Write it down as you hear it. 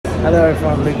Hello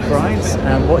everyone, Luke Rides,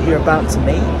 and what you're about to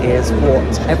meet is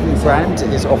what every brand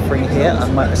is offering here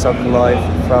at Motorcycle Live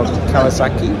from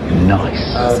Kawasaki. Nice.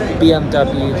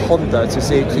 BMW, Honda,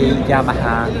 Suzuki,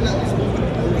 Yamaha,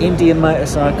 Indian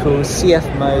Motorcycles,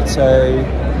 CF Moto,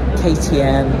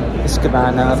 KTM,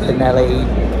 Husqvarna, Benelli,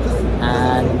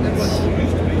 and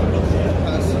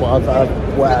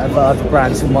whatever other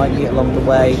brands we might meet along the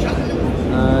way.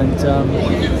 And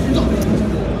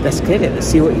let's get it. Let's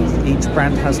see what each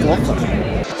brand has to offer.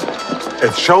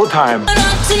 It's showtime.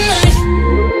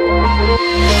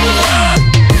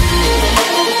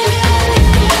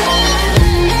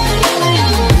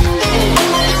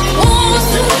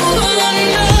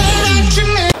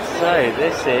 So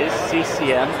this is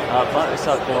CCM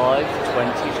Motorcycle Live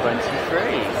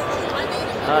 2023.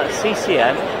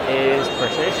 CCM is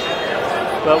British,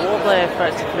 but what they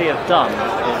effectively have done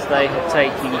is they have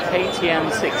taken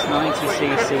KTM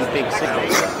 690cc big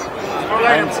cities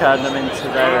and turned them into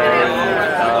their own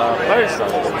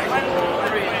motorcycles.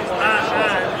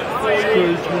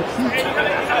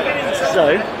 So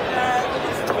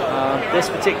this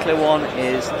particular one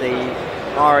is the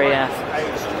RAF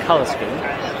colour scheme.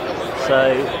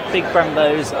 So big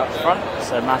Brembos up front,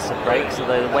 so massive brakes, so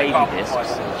they're the wavy discs, which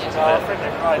is a bit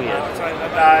weird.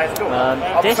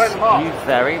 This you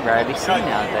very rarely see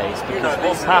nowadays, because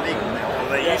what's happened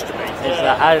is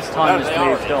that as time has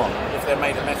moved on,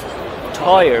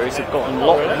 tyres have gotten a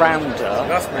lot rounder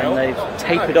and they've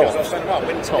tapered off at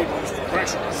the top.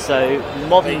 So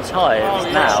modern tyres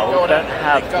now don't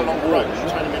have the wool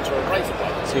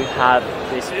to have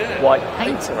this white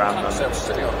paint around them.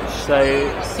 So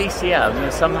CCM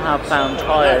has somehow found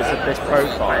tyres of this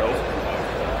profile,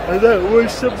 and that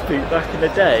was something back in the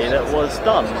day that was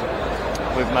done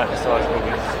with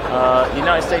motorcycles.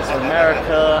 United States of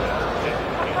America,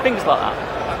 things like that.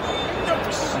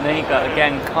 And then you got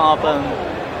again carbon,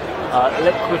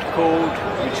 liquid cooled,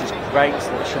 which is great,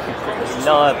 so it should be pretty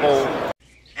reliable.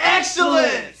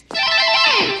 Excellent!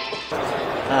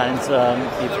 And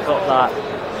you've got that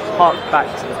hark back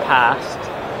to the past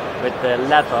with the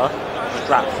leather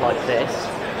straps like this.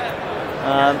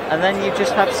 And then you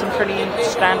just have some pretty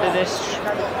standardish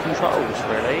controls,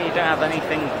 really. You don't have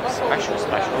anything special.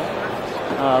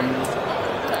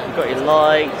 You've got your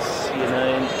lights,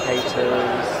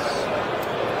 indicators,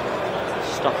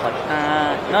 stuff like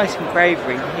that. Nice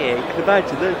engraving here. You can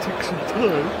imagine that took some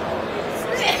time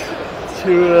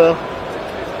to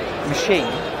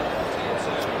machine,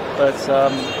 but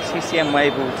CCM were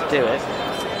able to do it.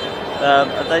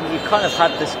 And then you kind of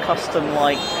had this custom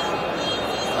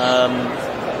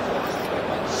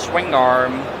swing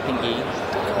arm thingy,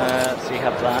 so you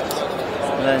have that.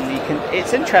 And then you can,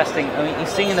 it's interesting, I mean, you're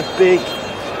seeing a big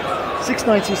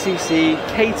 690cc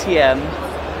KTM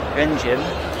engine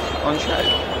on show.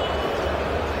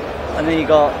 And then you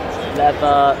got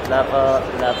leather.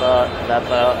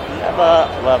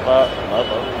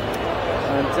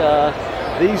 And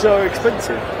these are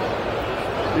expensive.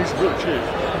 These are not cheap.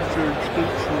 These are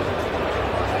expensive.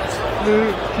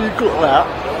 You got that.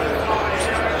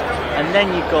 And then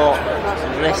you got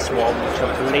this one, which I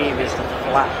believe is the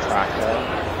flat tracker.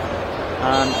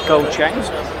 Gold chain.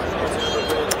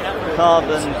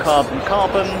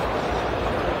 Carbon.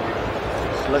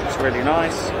 This looks really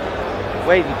nice.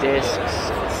 Wavy discs.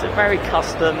 It's a very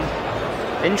custom,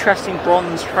 interesting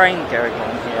bronze frame going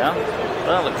on here.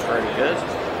 That looks really good.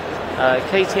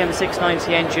 KTM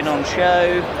 690 engine on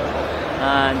show,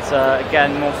 and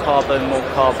again more carbon.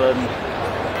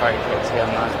 Very KTM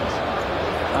that.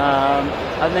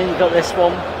 And then you've got this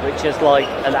one, which is like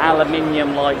an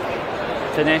aluminium-like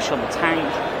finish on the tank,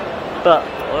 but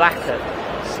lacquered.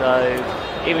 So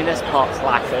even this part's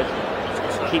lacquered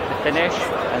to keep the finish.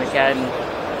 And again,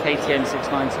 KTM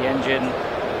 690 engine,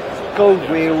 gold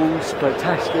wheels,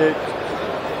 fantastic.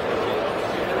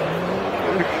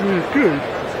 Looks really good.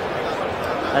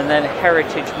 And then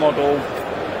heritage model,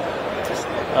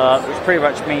 which pretty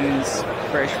much means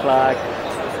British flag,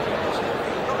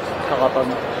 carbon,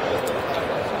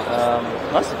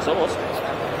 nice exhaust.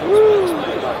 Woo!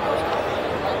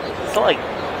 It's like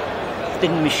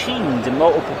been machined in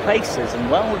multiple places and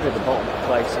welded in multiple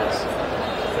places.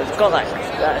 So it's got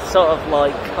that sort of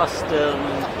like custom,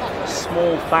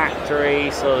 small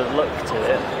factory sort of look to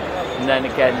it. And then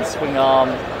again, swing arm,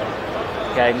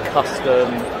 again custom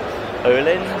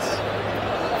O-lins,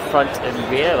 front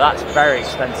and rear. That's very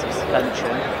expensive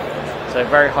suspension, so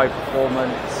very high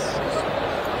performance,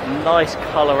 nice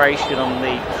coloration on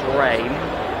the frame,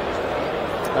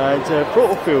 and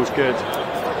throttle feels good.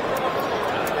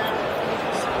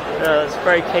 It's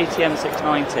very KTM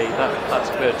 690,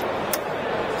 that's good.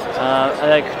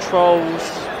 And then controls,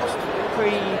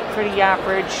 pretty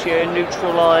average.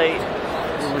 Neutral light,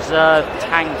 reserve,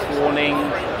 tank warning,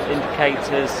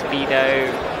 indicators,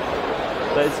 speedo.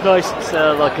 But it's nice. It's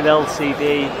like an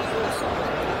LCD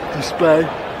display.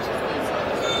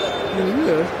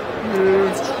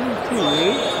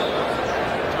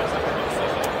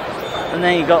 And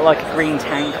then you got like a green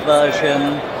tank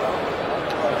version,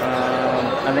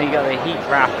 and then you got the heat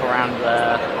wrap around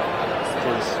there, which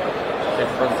is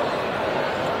different.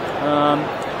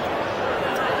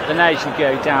 Then as you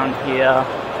go down here,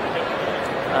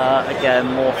 again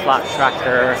more flat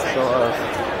tracker, sort of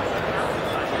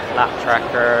flat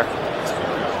tracker,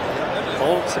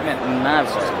 ultimate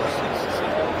Maverick.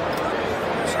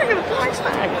 Look at the price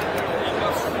tag.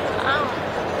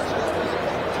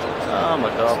 Oh my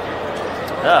god.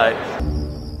 Alright.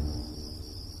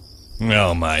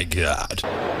 Oh my god.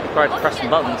 Right, pressing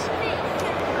buttons.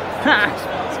 Ha!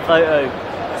 It's a photo.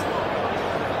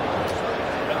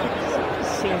 It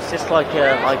seems just like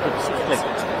a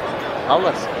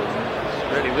colour scheme.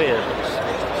 It's really weird.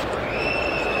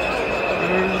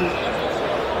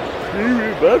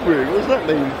 Maverick, what does that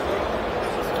mean?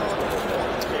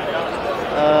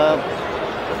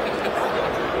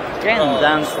 Again,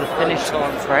 down to the finish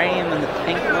line frame and the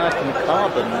paintwork and the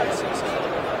carbon. It's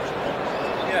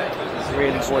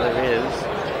really what it is.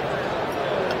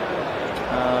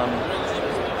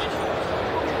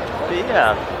 But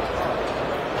yeah,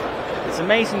 it's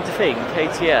amazing to think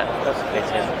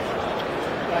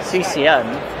CCM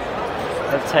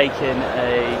have taken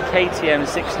a KTM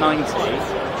 690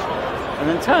 and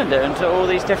then turned it into all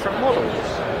these different models.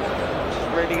 It's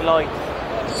really like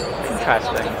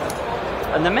interesting.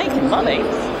 And they're making money.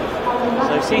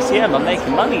 So CCM are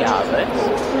making money out of this.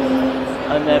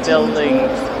 And they're building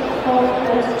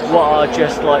what are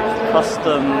just like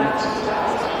custom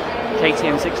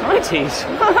KTM 690s.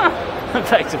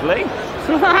 Effectively.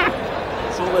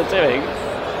 That's all they're doing.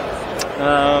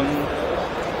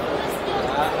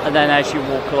 And then as you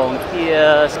walk along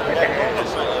here,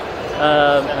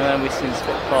 and then we've seen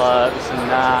Spitfire, we've seen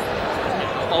that.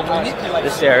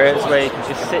 This area is where you can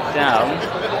just sit down,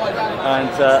 and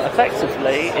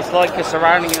effectively it's like you're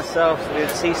surrounding yourself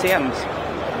with CCMs.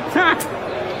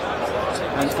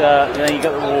 And then you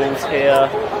got the walls here,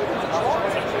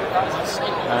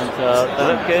 and they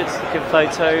look good, good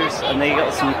photos. And then you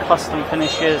got some custom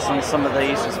finishes on some of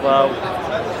these as well.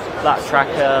 Flat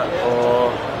tracker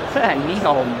or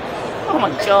neon. Oh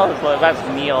my god, like that's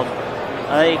neon.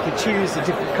 And then you can choose a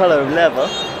different colour of leather.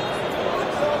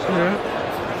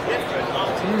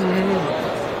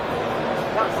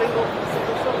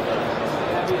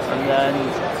 And then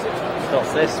you've got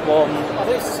this one. I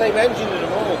think it's the same engine in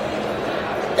them all.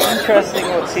 Interesting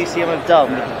what CCM have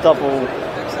done with the double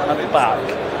at the back.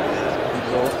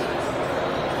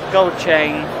 Gold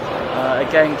chain,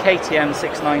 again KTM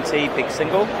 690 big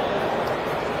single,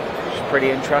 which is pretty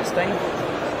interesting,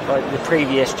 like the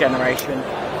previous generation,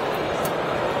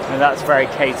 and that's very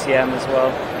KTM as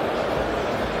well,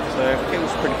 so it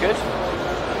feels pretty good.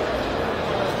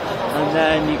 And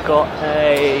then you've got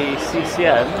a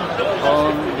CCM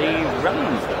on the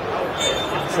rim,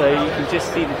 so you can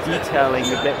just see the detailing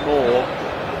a bit more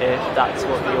if that's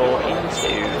what you're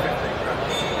into.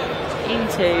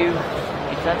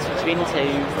 If that's what you're into.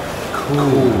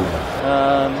 Cool.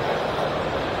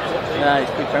 No,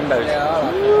 it's big Brembos.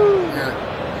 Yeah.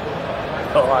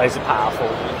 Oh, eyes are powerful.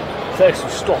 Those will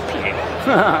stop you.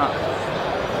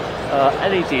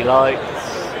 LED lights.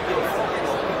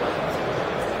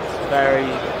 Very,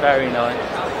 very nice.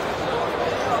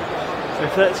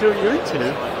 If that's what you're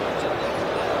into.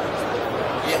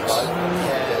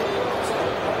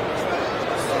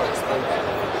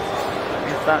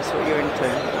 If that's what you're into.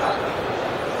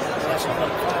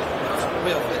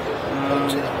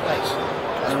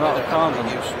 A lot of carbon.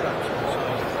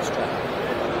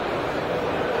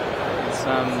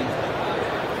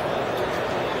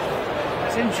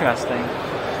 It's interesting.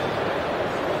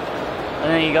 And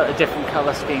then you got the different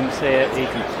colour schemes here that you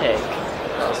can pick.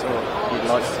 That's what you'd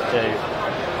like to do.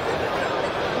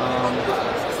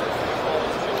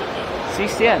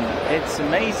 CCM, it's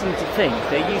amazing to think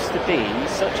they used to be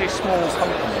such a small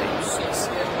company.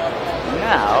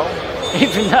 Now,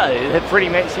 even though they're pretty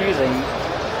much using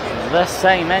the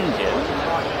same engine,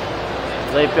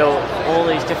 they built all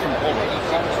these different models.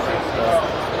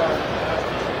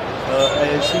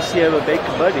 And CCM are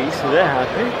making money, so they're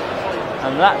happy.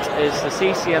 And that is the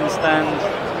CCM Stand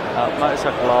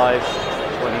Motorcycle Live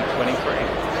 2023.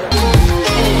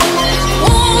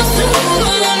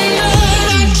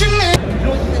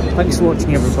 Thanks for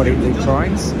watching everybody at Luke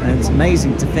Rides, and it's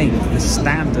amazing to think the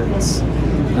standards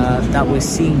that we're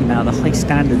seeing now, the high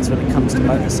standards when it comes to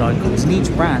motorcycles. And each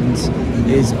brand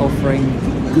is offering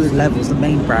good levels. The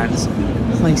main brands,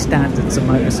 high standards of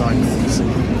motorcycles.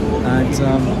 And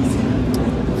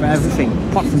for everything,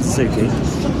 apart from Suzuki,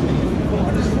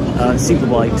 super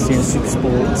bikes, you know, super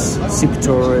sports, super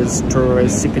tourers,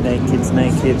 super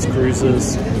nakeds,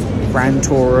 cruisers, grand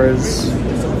tourers,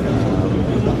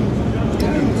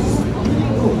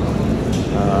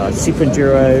 super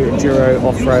enduro,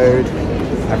 off-road,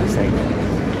 everything.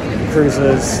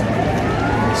 Cruisers,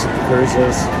 super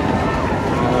cruisers.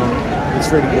 It's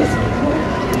really good.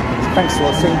 Thanks for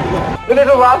watching. The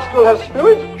little rascal has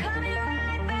spirit.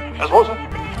 As water.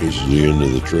 This is the end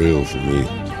of the trail for me.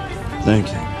 Thank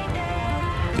you.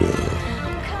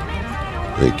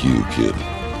 Thank you, kid.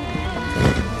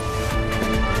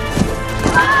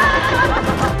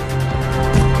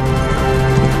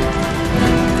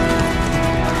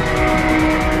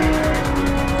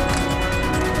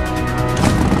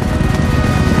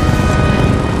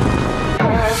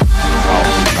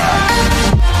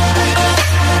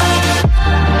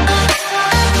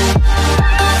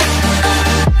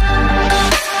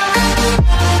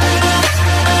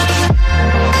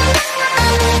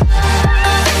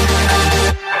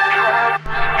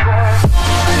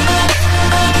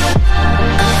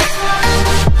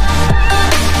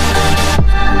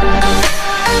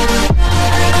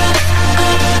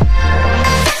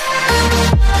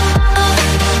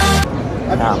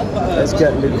 Now, let's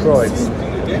get Luke Croyd's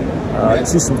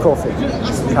to some coffee,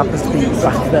 which happens to be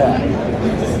back there.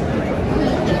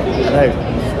 Hello.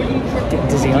 Getting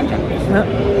dizzy, aren't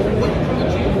you?